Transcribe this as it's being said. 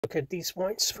Look at these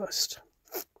points first.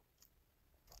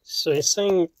 So he's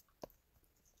saying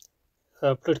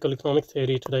political economic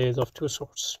theory today is of two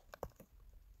sorts.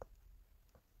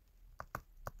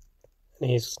 And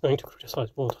he's going to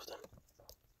criticize both of them.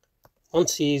 One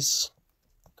sees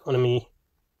economy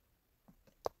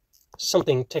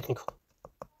something technical.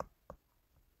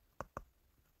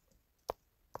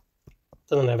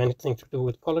 Doesn't have anything to do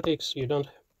with politics. You don't,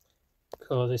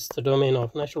 because it's the domain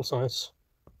of natural science.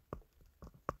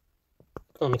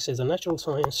 Economics is a natural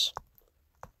science,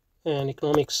 and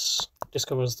economics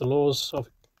discovers the laws of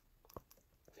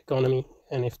economy.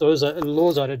 And if those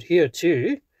laws are adhered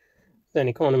to, then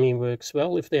economy works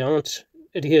well. If they aren't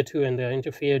adhered to and they're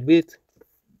interfered with,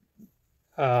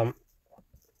 then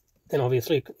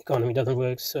obviously economy doesn't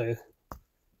work. So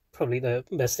probably the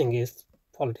best thing is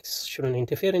politics shouldn't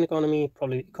interfere in economy.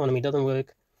 Probably economy doesn't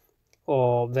work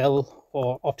or well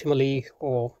or optimally,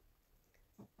 or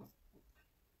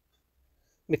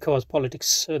because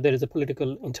politics, there is a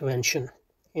political intervention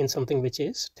in something which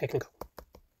is technical.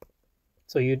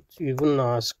 So you wouldn't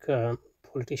ask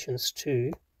politicians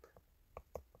to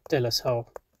tell us how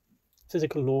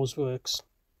physical laws works,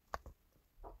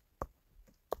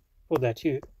 or that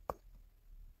you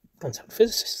consult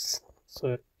physicists.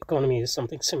 So economy is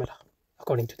something similar,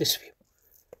 according to this view.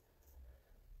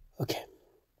 Okay,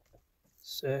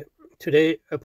 so today